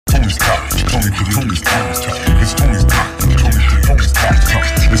Tony's talk. Tony's talk. It's Tony's talk. Tony's talk.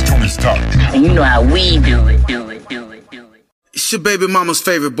 It's Tony's talk. And you know how we do it. It's your baby mama's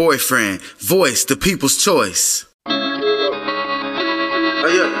favorite boyfriend. Voice, the people's choice. Oh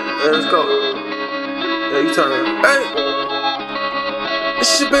yeah, let's go. Yeah, you turn it. Hey,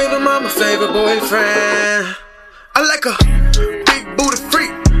 it's your baby mama's favorite boyfriend. I like a big booty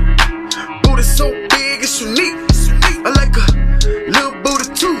freak. Booty so big it's unique. I like a little booty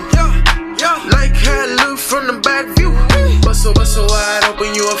too. Like how it look from the back view. But so wide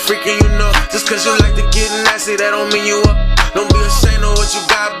open, you a freak and you know. Just cause you like to get nasty, that don't mean you up. Don't be ashamed of what you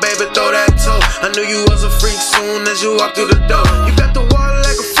got, baby, throw that toe. I knew you was a freak soon as you walked through the door. You got the water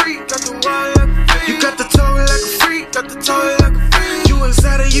like a freak. You got the toe like a freak. You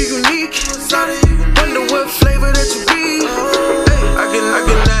exotic, you unique. Wonder what flavor that you be. Hey, I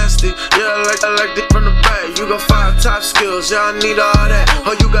get nasty. Yeah, I like it from the back. You got 5 top skills, yeah, I need all that.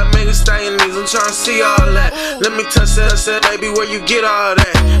 Oh, you got mega stallion knees, I'm tryna see all that. Let me touch that, I said, baby, where you get all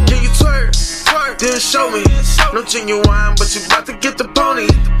that? Can you twerk? Then show me. No genuine, but you bout to get the pony.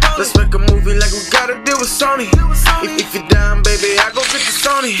 Let's make a movie like we gotta deal with Sony. If you're down, baby, I go get the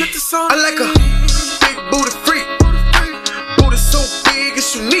Sony. I like a big booty freak. Booty so big,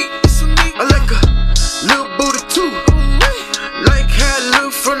 it's unique. I like a little booty too. Like how it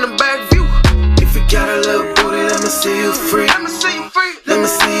look from the back view. If you got a little booty, let me see you free. Let me see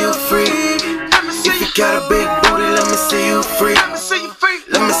you free. If you got a big booty, let me see you free. Let me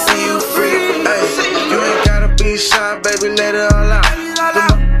see you free. Ay, you ain't gotta be shy, baby, let it all out.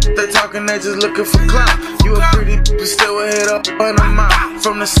 They talking, they just looking for clout. You a pretty but still a head up on her mouth.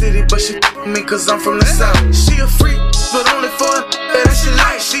 From the city, but she me cause I'm from the south. She a freak, but only for that she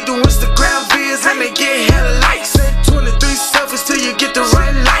like. She do Instagram vids and they get hella likes. 23 selfies till you get the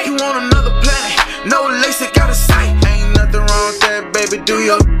right light. You on another planet, no lace, it got a sight. Ain't nothing wrong with that, baby, do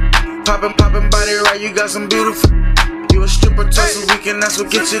your poppin' body right, you got some beautiful. You a stripper twice a week and that's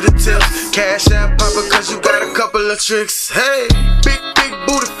what get you the tips. Cash out popper cause you got a couple of tricks. Hey, big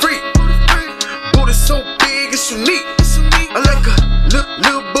booty freak. Booty so big it's unique. I like a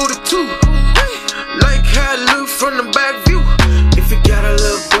little booty too. Like how it look from the back view. If you got a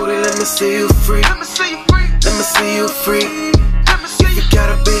little booty, let me see you free. Let me see you free. If you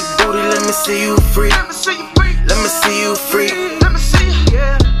got a big booty, let me see you free. Let me see you free. Let me see you,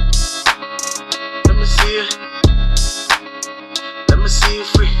 yeah. Let me see you. Let me see you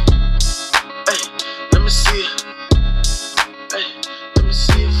free. Hey, let me see you. Hey, let me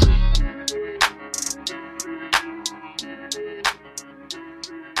see you free.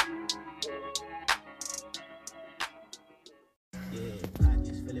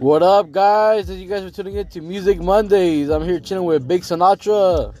 What up, guys? As you guys are tuning in to Music Mondays, I'm here chilling with Big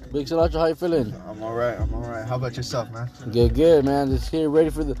Sinatra. Big Sinatra, how you feeling? I'm alright. How about yourself, man? Good, man. Just here ready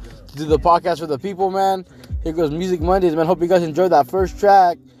to do the podcast for the people, man. Here goes Music Mondays, man. Hope you guys enjoyed that first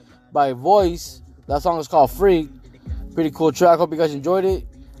track by Voice. That song is called Freak. Pretty cool track. Hope you guys enjoyed it.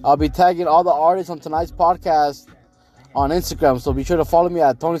 I'll be tagging all the artists on tonight's podcast on Instagram, so be sure to follow me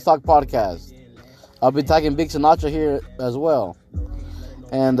at Tony's Talk Podcast. I'll be tagging Big Sinatra here as well.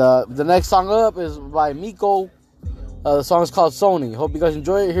 And the next song up is by Miko. The song is called Sony. Hope you guys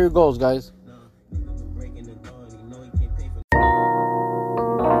enjoy it. Here it goes, guys.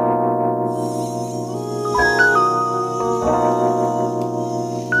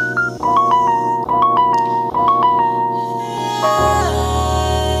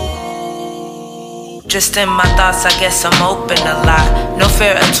 Just in my thoughts, I guess I'm open a lot. No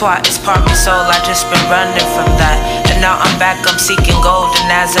fear of twat, it's part me soul, I just been running from that. And now I'm back, I'm seeking gold,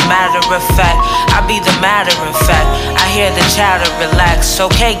 and as a matter of fact, I be the matter in fact. I hear the chatter, relax,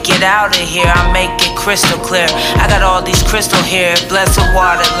 okay, get out of here, I make it crystal clear. I got all these crystal here, blessed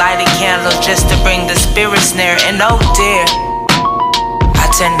water, lighted candles just to bring the spirits near. And oh dear, I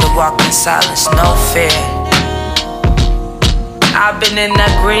tend to walk in silence, no fear. I've been in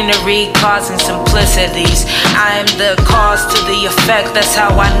that greenery, causing simplicities. I am the cause to the effect, that's how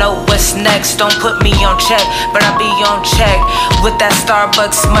I know what's next. Don't put me on check, but I be on check. With that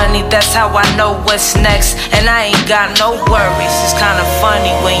Starbucks money, that's how I know what's next. And I ain't got no worries, it's kinda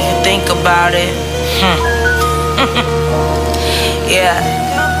funny when you think about it. Yeah.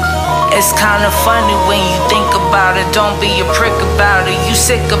 It's kinda funny when you think about it. Don't be a prick about it. You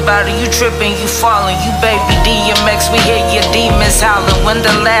sick about it, you tripping, you falling. You baby DMX, we hear your demons howling. When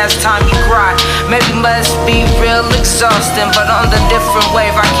the last time you cried? Maybe must be real exhausting, but on the different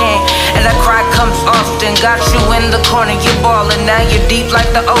wave I can't. And that cry comes on soft and got you in the corner. You're ballin', now you're deep like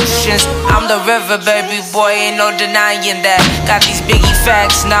the oceans. I'm the river, baby boy, ain't no denying that. Got these biggie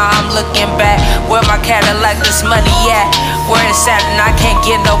facts, now I'm looking back. Where my Cadillac, this money at? Where it's at and I can't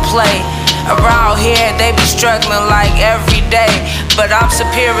get no play. Around here, they be struggling like every day. But I'm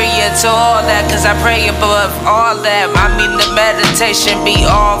superior to all that, cause I pray above all that. I mean the meditation be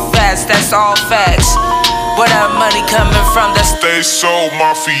all facts, that's all facts. Where that money coming from, that's Stay so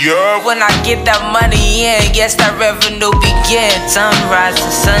mafia. when I get that money in, yes, that revenue begins. Sunrise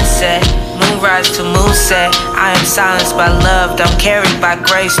to sunset, moonrise to moonset. I am silenced by love, I'm carried by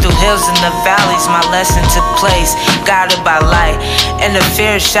grace. Through hills and the valleys, my lesson took place. Guided by light, and the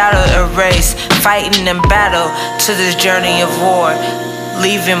fear shadow erased. Fighting in battle to this journey of war.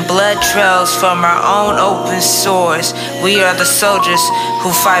 Leaving blood trails from our own open sores. We are the soldiers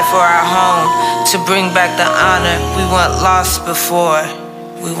who fight for our home, to bring back the honor we once lost before.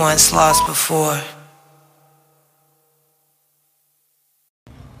 We once lost before.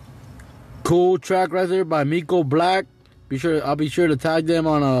 Cool track right there by Miko Black. I'll be sure to tag them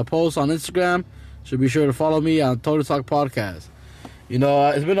on a post on Instagram. So be sure to follow me on Total Talk Podcast. You know,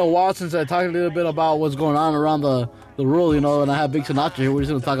 it's been a while since I talked a little bit about what's going on around the world, you know, and I have Big Sinatra here. We're just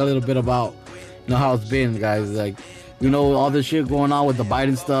going to talk a little bit about, you know, how it's been, guys. Like, you know, all this shit going on with the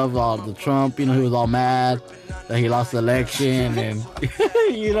Biden stuff, the Trump, you know, he was all mad that he lost the election, and,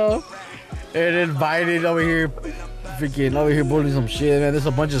 you know, and then Biden over here, freaking over here bullying some shit, man. There's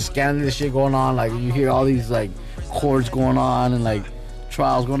a bunch of scandalous shit going on. Like, you hear all these, like, courts going on and, like,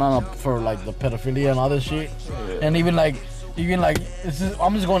 trials going on for, like, the pedophilia and all this shit. And even I'm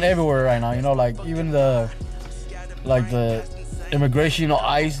just going everywhere right now, you know, like, even the immigration, you know,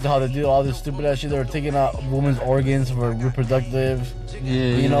 ICE, how they do all this stupid ass shit. They were taking out women's organs for reproductive.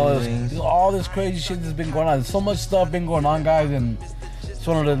 You know, all this crazy shit that's been going on. There's so much stuff been going on, guys, and just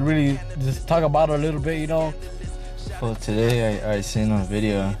wanted to really just talk about it a little bit, you know. Well, today I seen a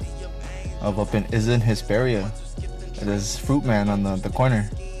video of up in Hesperia. There's Fruit Man on the corner.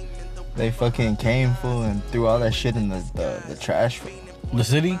 They fucking came, fool, and threw all that shit in the trash. The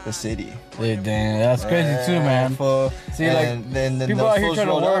city? The city. Yeah, damn, that's crazy too, man. See, like, then people out here trying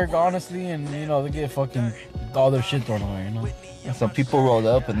to work, honestly, and, you know, they get fucking all their shit thrown away, you know? Some people rolled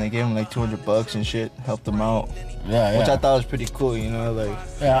up and they gave him like $200 and shit, helped them out. Yeah. Which I thought was pretty cool, you know, like.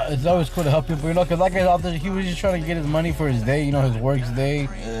 Yeah, it's always cool to help people, you know, because like I out there, he was just trying to get his money for his day, you know, his work's day.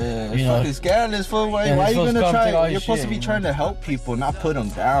 Yeah, you know, fucking scandalous, fool. Why are you gonna try? You're supposed to be trying to help people, not put them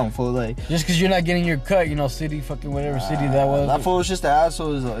down, fool. Like, just because you're not getting your cut, you know, city, fucking whatever city that was. That fool was just an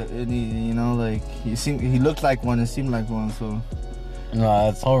asshole, and he, you know, like, he looked like one and seemed like one, so. No,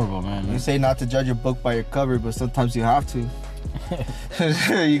 that's horrible, man. You say not to judge a book by your cover, but sometimes you have to.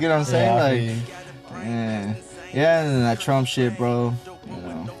 You get what I'm saying? Yeah, and that Trump shit, bro. You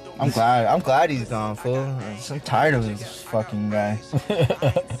know, I'm glad he's gone, fool. I'm tired of this fucking guy.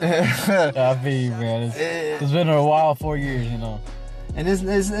 I feel you, man. It's been a while, 4 years, you know. And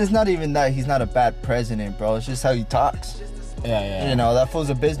it's not even that he's not a bad president, bro. It's just how he talks. Yeah. You know, that fool's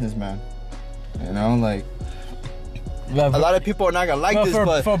a businessman. You know, like. A lot of people are not gonna like this,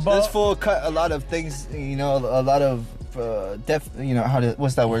 but this fool cut a lot of things. You know, a lot of you know,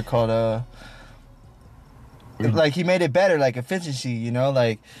 what's that word called? Like, he made it better, like efficiency. You know,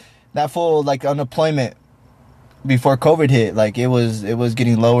 like that fool, like unemployment before COVID hit, like it was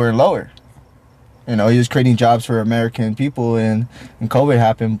getting lower and lower. You know, he was creating jobs for American people, and COVID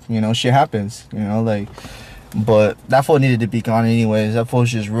happened. You know, shit happens. You know, like. But that fool needed to be gone anyways. That fool's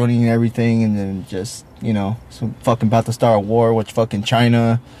just ruining everything, and then just, you know, some fucking about to start a war with fucking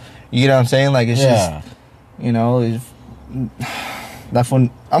China. You know what I'm saying? Like, it's just, you know, that fool.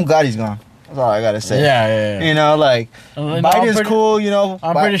 I'm glad he's gone. That's all I gotta say. Yeah. You know, like, Biden's cool, you know.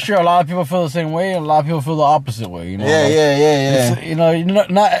 I'm pretty sure a lot of people feel the same way, and a lot of people feel the opposite way, you know. Yeah. You know,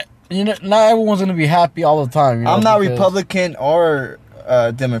 not everyone's gonna be happy all the time. You know, I'm not Republican or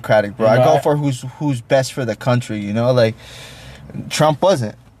Democratic, bro. You know, I go for who's best for the country, you know, like Trump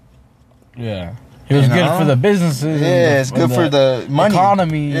wasn't. Yeah. He was good for the businesses. Yeah, it's good for the money,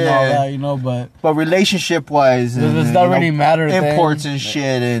 economy, and all that, you know, but relationship wise, does that really matter? Imports and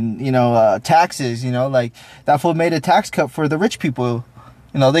shit, and, you know, taxes, you know, like that fool made a tax cut for the rich people.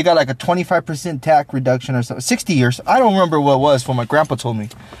 You know, they got like a 25% tax reduction or something. 60 years. I don't remember what it was, what my grandpa told me.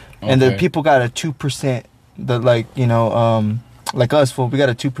 Okay. And the people got a 2%, like, you know, like us, fool, we got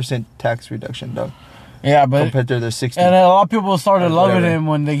a 2% tax reduction, though. Yeah, but compared to their 60. And a lot of people started loving him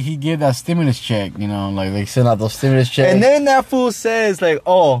when he gave that stimulus check. You know, like they sent out those stimulus checks. And then that fool says, like,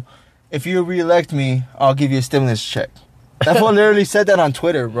 "Oh, if you reelect me, I'll give you a stimulus check." That fool literally said that on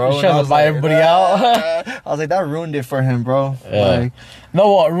Twitter, bro. He's trying to buy everybody out. I was like, that ruined it for him, bro. Yeah. Like,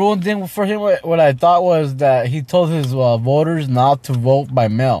 no, what ruined it for him, what I thought was that he told his voters not to vote by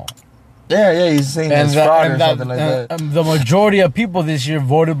mail. yeah, he's saying it's fraud or something like that. The majority of people this year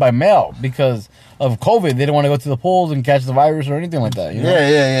voted by mail because of COVID. They didn't want to go to the polls and catch the virus or anything like that. You know?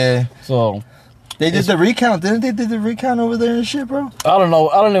 Yeah. So they did the recount, didn't they? Did the recount over there and shit, bro? I don't know.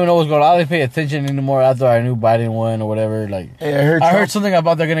 I don't even know what's going on. I didn't pay attention anymore after I knew Biden won or whatever. Like, Yeah, I heard something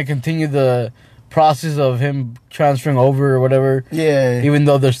about they're gonna continue the process of him transferring over or whatever. Yeah. Even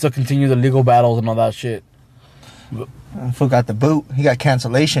though they're still continue the legal battles and all that shit. Fool got the boot. He got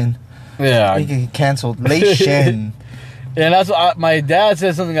cancellation. Yeah. He get canceled. And that's what my dad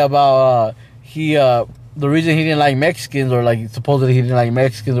said something about the reason he didn't like Mexicans, or like supposedly he didn't like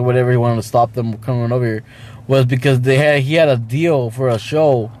Mexicans or whatever, he wanted to stop them coming over here, was because he had a deal for a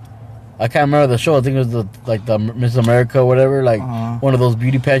show. I can't remember the show. I think it was the Miss America or whatever, like one of those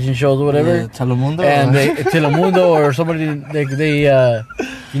beauty pageant shows or whatever. Telemundo, and Telemundo or somebody they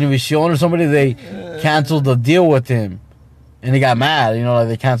Univision or somebody, they canceled the deal with him. And he got mad, like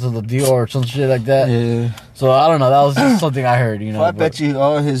they canceled the deal or some shit like that. Yeah. So I don't know. That was just something I heard, Well, I bet you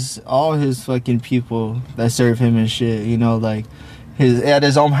all his fucking people that serve him and shit, like at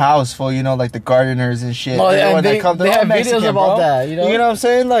his own house, full, like the gardeners and shit. Well, and they have videos about that, You know what I'm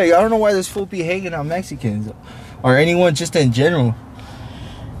saying? Like, I don't know why this fool be hating on Mexicans or anyone just in general.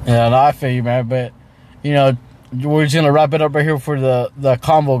 Yeah, no, I feel you, man. But we're just gonna wrap it up right here for the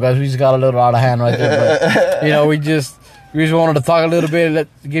combo, guys. We just got a little out of hand right there, but we just wanted to talk a little bit,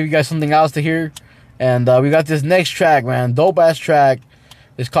 give you guys something else to hear. And we got this next track, man. Dope-ass track.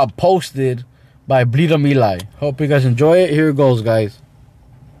 It's called Posted by Bleed 'em Eli. Hope you guys enjoy it. Here it goes, guys.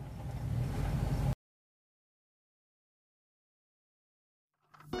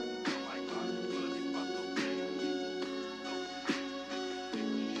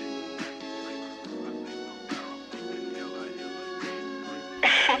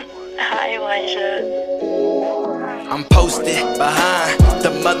 Hi, Elijah. I'm posted behind the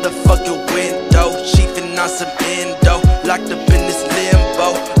motherfucking window, chiefing on some endo, locked up in this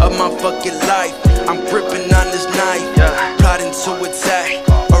limbo of my fucking life. I'm gripping on this knife, plotting to attack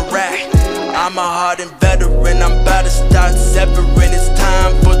a rat. I'm a hardened veteran, I'm about to start severing. It's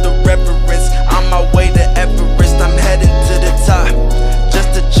time for the reverence. On my way to Everest, I'm heading to the top,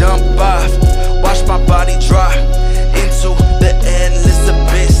 just to jump off, watch my body drop into the endless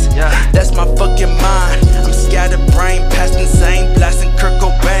abyss. That's my fucking mind. I'm scattered brain, past insane, blasting Kurt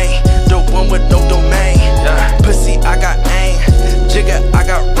Cobain, the one with no domain. Pussy, I got aim, jigger, I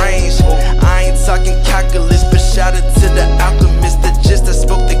got range. I ain't talking calculus, but shout it to the alchemist, the gist. I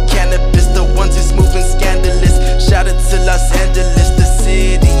spoke the cannabis, the ones who's moving scandalous. Shout it to Los Angeles, the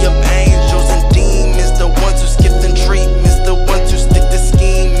city of angels and demons, the ones who skip the treatments, the ones who stick to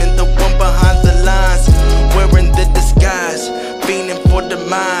scheming, the one behind the lines, wearing the disguise, fiending for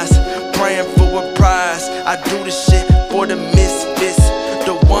demise, praying for a prize. I do the shit for the misfits,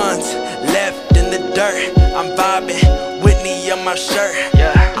 the ones left in the dirt. I'm vibing, Whitney on my shirt.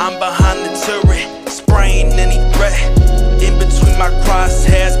 I'm behind the turret, spraying any threat. In between my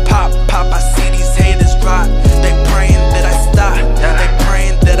crosshairs, pop, I see these haters rot. They praying that I stop, they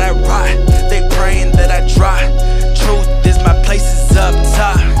praying that I rot, they praying that I drop. Truth is my place is up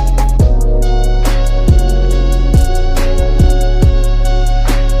top.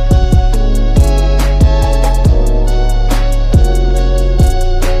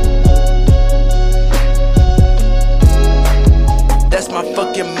 That's my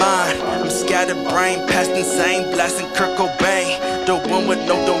fucking mind. I'm scattered brain, past insane, blasting Kurt Cobain, the one with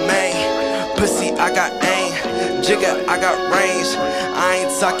no domain. Pussy, I got aim, jigger, I got range. I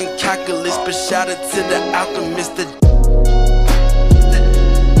ain't talking calculus, but shout it to the alchemist, the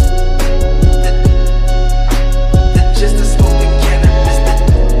just to smoke the cannabis, the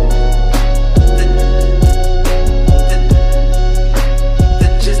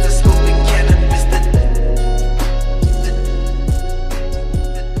just to smoke the cannabis,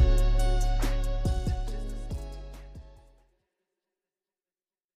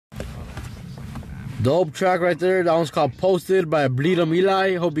 Dope track right there. That one's called Posted by Bleed 'em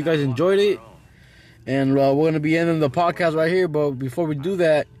Eli. Hope you guys enjoyed it. And we're going to be ending the podcast right here. But before we do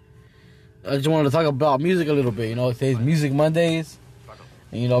that, I just wanted to talk about music a little bit. Today's Music Mondays.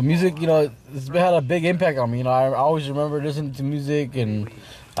 And, music, it's had a big impact on me. I always remember listening to music and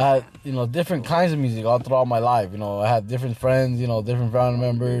I had, you know, different kinds of music all throughout my life. You know, I had different friends, you know, different family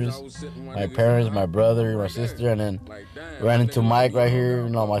members, my parents, my brother, my sister, and then ran into Mike right here, you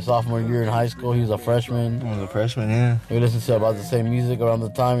know, my sophomore year in high school. He was a freshman. I was a freshman, yeah. We listened to about the same music around the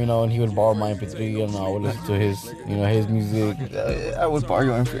time, you know, and he would borrow my MP3 and I would listen to his, you know, his music. I would borrow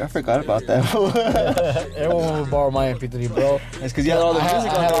your MP3. I forgot about that. Everyone would borrow my MP3, bro. It's because you had all the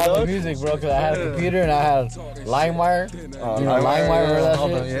music I had all the music, bro, because I had a computer and I had LimeWire. You know, LimeWire, remember that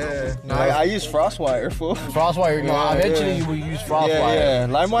shit? Yeah. No, I used FrostWire, fool. FrostWire, no, eventually you would use FrostWire. Yeah.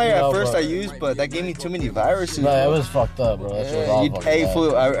 LimeWire at first I used, but that gave me too many viruses. No, it was fucked up, bro. That shit was all fucked up.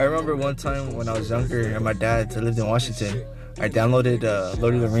 Fool, I remember one time when I was younger and my dad lived in Washington. I downloaded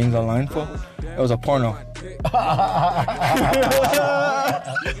Lord of the Rings online, fool. It was a porno. It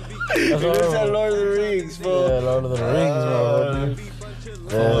was at Lord of the Rings, fool. Yeah, Lord of the Rings, bro, dude.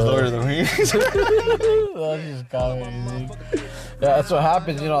 It was Lord of the Rings. That's just comedy, dude. Yeah, that's what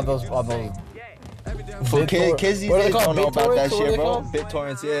happens, you know, on those for kids these days don't know about that shit, bro.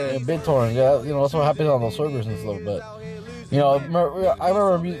 BitTorrents, yeah. BitTorrents, yeah. You know, that's what happens on those servers and stuff, but... You know, I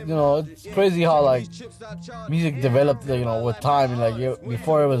remember, you know, it's crazy how, like, music developed, you know, with time. And, like,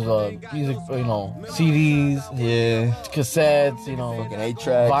 before it was music, you know, CDs, yeah, cassettes, you know, fucking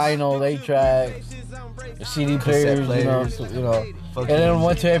 8-tracks, vinyl, 8-tracks, CD players, you know. And then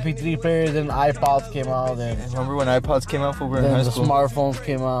went to MP3 players, then iPods came out. Then remember when iPods came out? For then the smartphones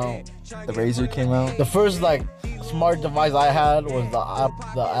came out. The Razr came out. The first, like, smart device I had was the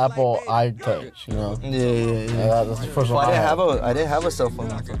Apple iTouch, you know. Yeah. That's the first one. I didn't have a cell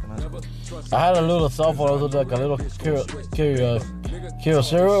phone. I had a little cell phone. It was like a little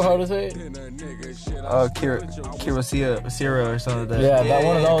Kyocera, how to say it? Kyocera or something like that. Yeah, that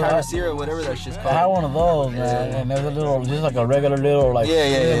one of those. Kyocera, whatever that shit's called. I had one of those, man, and there's a little, just like a regular little, like, phone,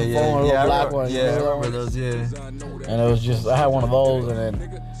 a little black one. Yeah, I remember those, yeah. And it was just, I had one of those, and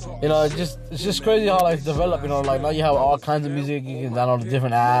then, you know, it's just crazy how, like, develop, you know, like, now you have all kinds of music, you can download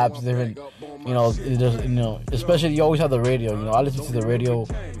different apps, different, you know, especially you always have the radio, you know, I listen to the radio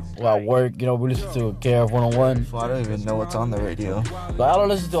at work, you know, we listen to KF 101. Well, I don't even know what's on the radio. But I don't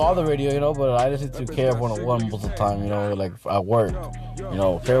listen to all the radio, you know, but I listen to KF 101 most of the time, you know, like at work. You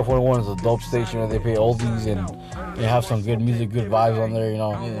know, KF 101 is a dope station, and they play oldies and they have some good music, good vibes on there, you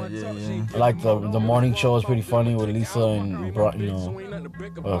know. Yeah. I like the morning show is pretty funny with Lisa and, you know,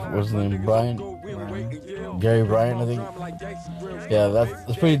 what's his name, Brian? Gary Bryant, I think. Yeah,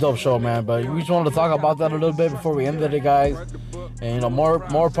 that's pretty dope show, man. But we just wanted to talk about that a little bit before we ended it, guys. And, you know, more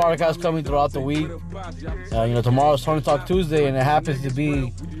podcasts coming throughout the week. You know, tomorrow's Tony Talk Tuesday, and it happens to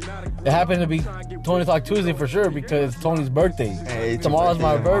be Tony Talk Tuesday for sure because it's Tony's birthday. Hey, tomorrow's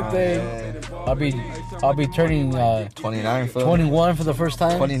my birthday. I'll be turning 29 for 21 for the first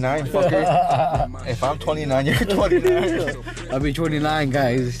time. 29, fucker. If I'm 29, you're 29. I'll be 29,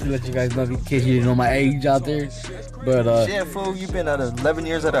 guys. Just to let you guys know, in case you didn't know my age out there. But shit, fool, you've been 11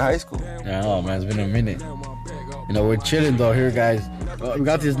 years out of high school. I know, man. It's been a minute. You know, we're chilling though here, guys. We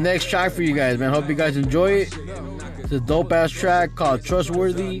got this next track for you guys, man. Hope you guys enjoy it. It's a dope ass track called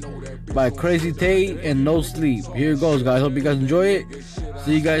Trustworthy by Crazy Tate and No Sleep. Here it goes, guys. Hope you guys enjoy it.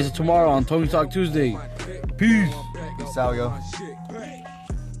 See you guys tomorrow on Tony Talk Tuesday. Peace. Peace out, yo.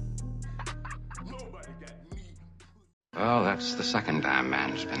 Well, that's the second time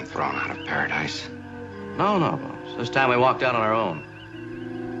man's been thrown out of paradise. No, boss. This time we walked out on our own.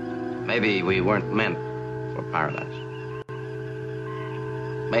 Maybe we weren't meant for paradise.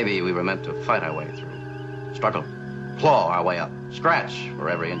 Maybe we were meant to fight our way through, struggle, claw our way up, scratch for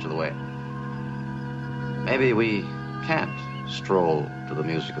every inch of the way. Maybe we can't stroll to the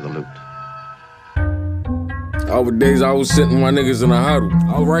music of the lute. All the days I was sitting my niggas in a huddle,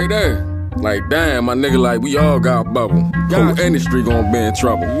 I was right there. Like, damn, my nigga, like, we all got bubble. Whole industry gonna be in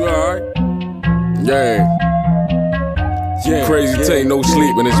trouble. You alright? Yeah. Crazy Tate, no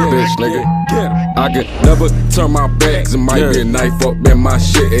sleep in this bitch, nigga. I can never turn my back, cause it might be a knife up in my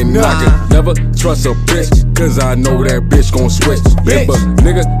shit. And I can never trust a bitch, cause I know that bitch gon' switch. If a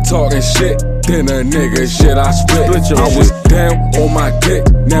nigga talking shit, then a nigga shit I split. I was down on my dick,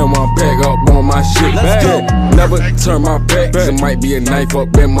 now I'm back up on my shit. Never turn my back, cause it might be a knife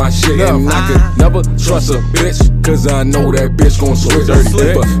up in my shit. And I can never trust a bitch, cause I know that bitch gon' switch.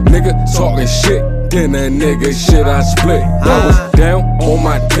 If a nigga talking shit, then a nigga shit I split. I was down on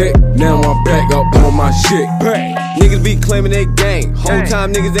my dick, now I'm back up on my shit. Niggas be claiming they gang, whole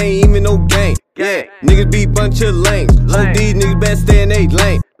time niggas ain't even no gang. Yeah, niggas be bunch of lames. Whole these niggas better stay in they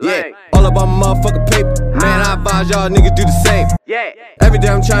lane. Yeah, all about my motherfucking paper. Man, I advise y'all niggas do the same. Yeah, every day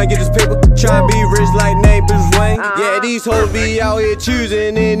I'm trying to get this paper, trying to be rich like neighbors Wayne. Yeah, these hoes be out here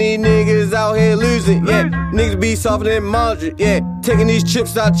choosing any niggas out here losing, yeah. Niggas be softer than Mondrian, yeah. Taking these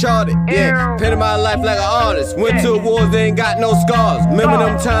trips I charted, yeah. Painting my life like an artist. Went to wars, they ain't got no scars. Remember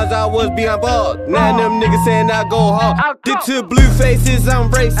them times I was behind bars. Now them niggas saying I go hard. Did to blue faces,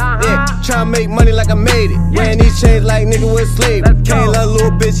 I'm racing, yeah. Tryna make money like I made it. Wearing these chains like nigga was slave. Can't let a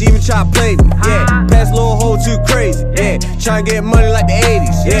little bitch even try to play me, yeah. Pass little hoe too crazy, yeah. Tryna get money like the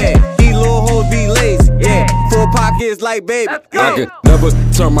 80s, yeah. These little hoes be lazy, yeah. Full pockets like baby. I could never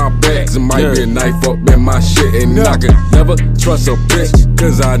turn my back, it might be a knife up in my shit. And I could never trust a bitch,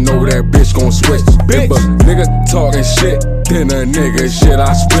 cause I know that bitch gon' switch. If a nigga talking shit, then a nigga shit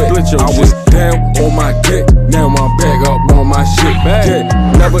I split. I was down on my dick, now I'm back up on my shit.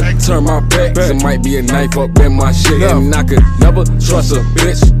 Yeah, never turn my back, it might be a knife up in my shit. And I could never trust a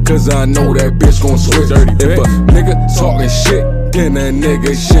bitch, cause I know that bitch gon' switch. If a nigga talking shit, then a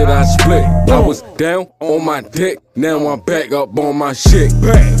nigga shit I split. I was down on my dick, now I'm back up on my shit.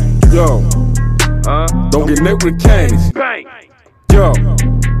 Yo, don't get nicked with the candies. Yo,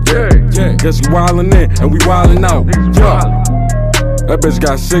 yeah, guess we wildin' in and we wildin' out. Yo, that bitch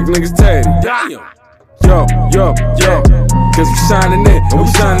got 6 niggas tatted. Yo, cause we signing in and we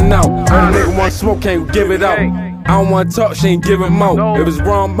signing out. All the nigga want smoke, can't give it out. I don't wanna talk, she ain't giving more. If it's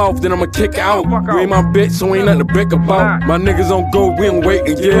wrong mouth, then I'ma kick her out. You ain't my bitch, so ain't nothing to bick about. My niggas on go, we don't wait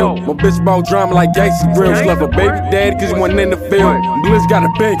and yell. My bitch about drama like gangsta grills. Left a baby daddy cause he wasn't in the field. Blitz got a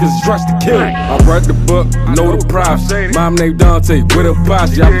bang cause it's dressed to kill. I read the book, know the props. Mom named Dante with a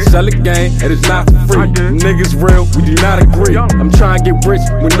posse. I can sell a game, and it's not for free. Niggas real, we do not agree. I'm trying to get rich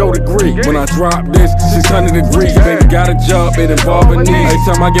with no degree. When I drop this, 600 degrees. Baby got a job, it involving needs. Every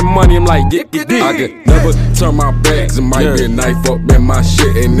time I get money, I'm like, get I could never turn my back, it might be a knife up in my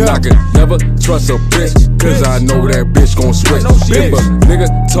shit. And I could never trust a bitch, cause I know that bitch gon' switch. If a nigga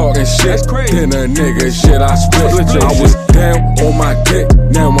talking shit, then a nigga shit I split. I was down on my dick,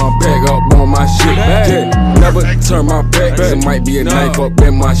 now I'm back up on my shit. Yeah, never turn my back, it might be a knife up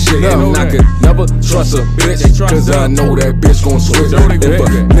in my shit. And I could never trust a bitch, cause I know that bitch gon' switch. If a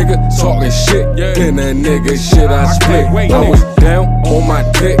nigga talking shit, then a nigga shit I split. I was down on my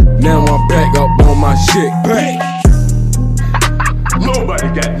dick, now I'm back up on my shit. Nobody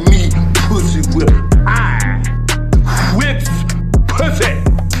got me pussy whipping. I whips pussy.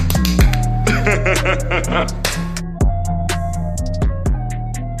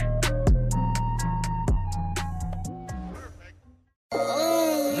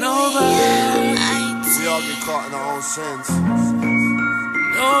 Nobody. We all get caught in our own sins.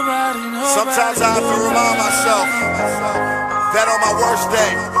 Nobody. Sometimes I have to remind myself that on my worst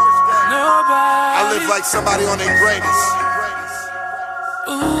day, I live like somebody on their greatest.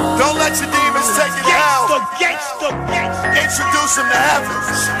 Don't let your demons take you to hell. Introduce them to heaven.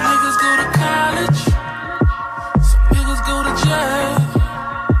 Some niggas go to college, some niggas go to jail.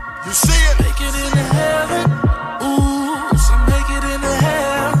 You see it? Make it into heaven. Ooh, some make it into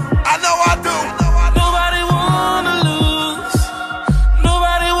hell. I know I do. Nobody wanna lose.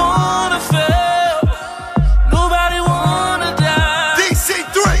 Nobody wanna fail. Nobody wanna die.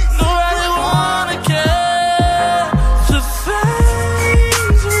 DC3. Nobody wanna care. The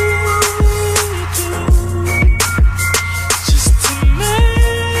things we do just to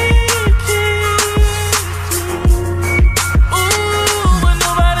make it through. Ooh, but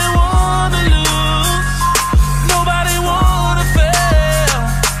nobody wanna lose. Nobody wanna fail.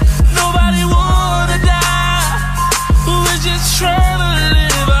 Nobody wanna die. We're just trying to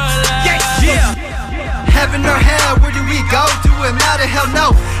live our lives. Heaven or hell, where do we go? Do it matter? Hell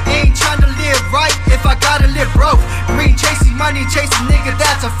no. Ain't trying to live right if I gotta live broke. Green chasing money, chasing nigga,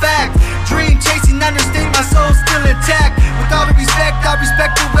 that's a fact. Dream chasing, understand my soul's still intact. With all the respect, I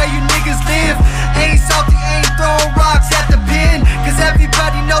respect the way you niggas live. Ain't salty, ain't throwing rocks at the pin. Cause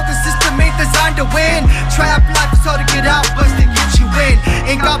everybody know the system ain't designed to win. Trap life is hard to get out, but still get you in.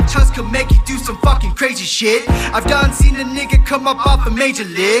 Ain't got trust could make you do some fucking crazy shit. I've done seen a nigga come up off a major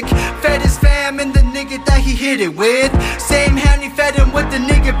lick. Fed his fam and the nigga that he hit it with. Same hand he fed him with, the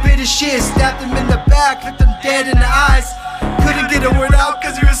nigga bit his shit. Stabbed him in the back, looked him dead in the eyes. Couldn't get a word out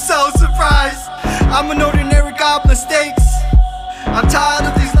cause he was so surprised. I'm an ordinary guy with mistakes. I'm tired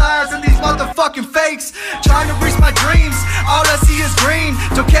of these liars and these motherfucking fakes. Trying to reach my dreams, all I see is green.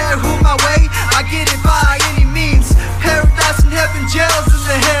 Don't care who my way, I get it by any means. Paradise and heaven, jails in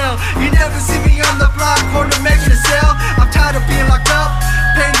the hell. You never see me on the block corner making a sale. I'm tired of being locked up,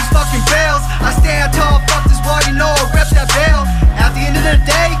 paying these fucking bills. I stand tall, fuck this wall, you know I rep that bail. At the end of the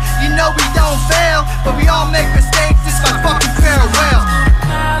day, you know we don't fail, but we all make mistakes, this is my fucking farewell.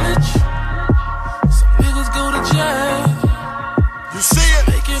 College, some niggas go to jail. You see it?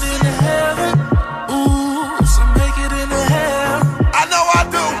 Make it into heaven. Ooh, some make it into hell. I know I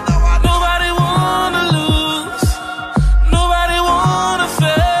do. Nobody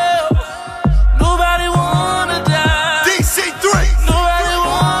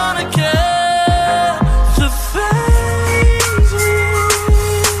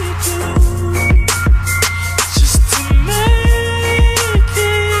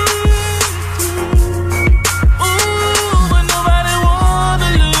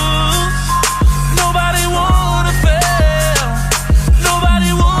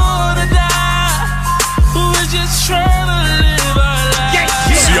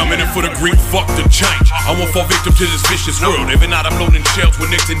for the Greek, fuck the change. I won't fall victim to this vicious world. Every night I'm loading shells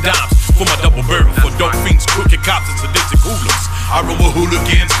with nicks and dimes for my double barrel. For dope fiends, crooked cops, and sadistic hoodlums. I roll with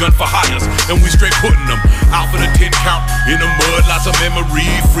hooligans, gun for hires, and we straight putting them out for the 10 count. In the mud, lots of memory,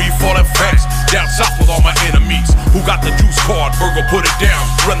 free falling fast. Down south with all my enemies. Who got the juice card? Burger, put it down.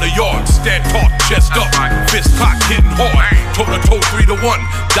 Run the yard, stand taut, chest up, fist cocked, hitting hard. Toe to toe, 3 to 1.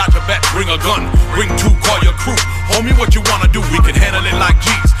 Dodge a bat, bring a gun. Ring 2, call your crew. Homie, what you wanna do? We can handle it like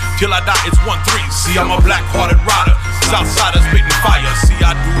G's. Till I die, it's 1-3. See, I'm a black-hearted rider. Southsider spitting fire. See,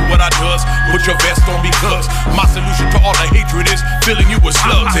 I do what I does. Put your vest on because my solution to all the hatred is filling you with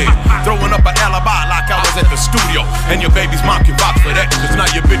slugs. Hey, throwing up an alibi like I was at the studio. And your baby's mom can vouch for that, cause now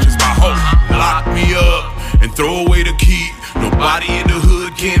your bitch is my hoe. Lock me up and throw away the key. Nobody in the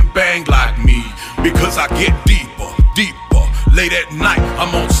hood can bang like me, because I get deeper, deeper. Late at night, I'm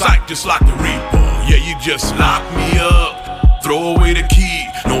on sight just like the Reaper. Yeah, you just lock me up, throw away the key.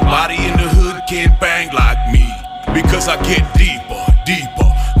 Nobody in the hood can bang like me, because I get deeper, deeper.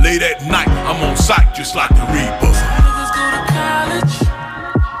 Late at night, I'm on sight just like the Reaper. Some niggas go to college,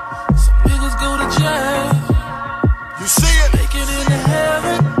 some niggas go to jail. You see it? Make it into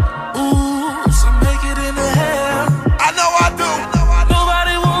heaven, ooh, some make it into hell. I know I do.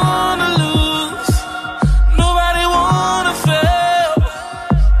 Nobody wanna lose, nobody wanna fail,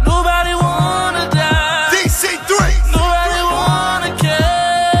 nobody wanna die. DC3. Nobody wanna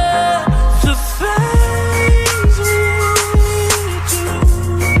care. The things we do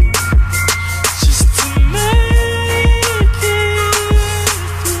just to make it through.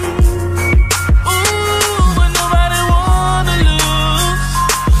 Ooh, but nobody wanna lose,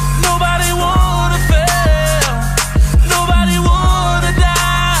 nobody wanna fail, nobody wanna die.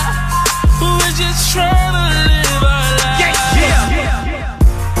 We're just trying to live our lives.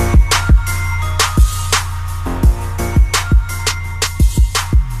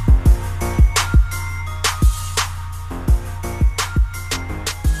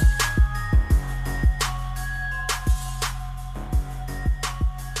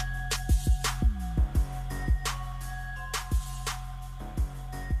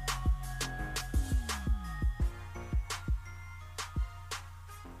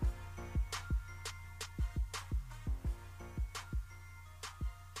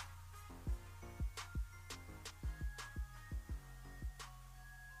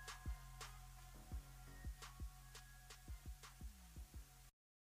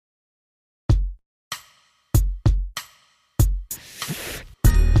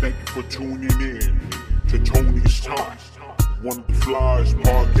 Thank you for tuning in to Tony's Talk, one of the flyest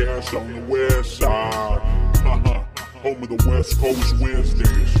podcasts on the west side. Home of the West Coast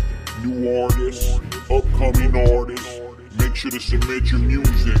Wednesdays. New artists, upcoming artists. Make sure to submit your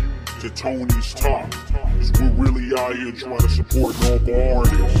music to Tony's Talk, because we're really out here trying to support local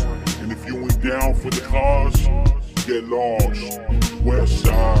artists. And if you ain't down for the cause, get lost. West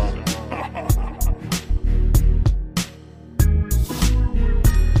side.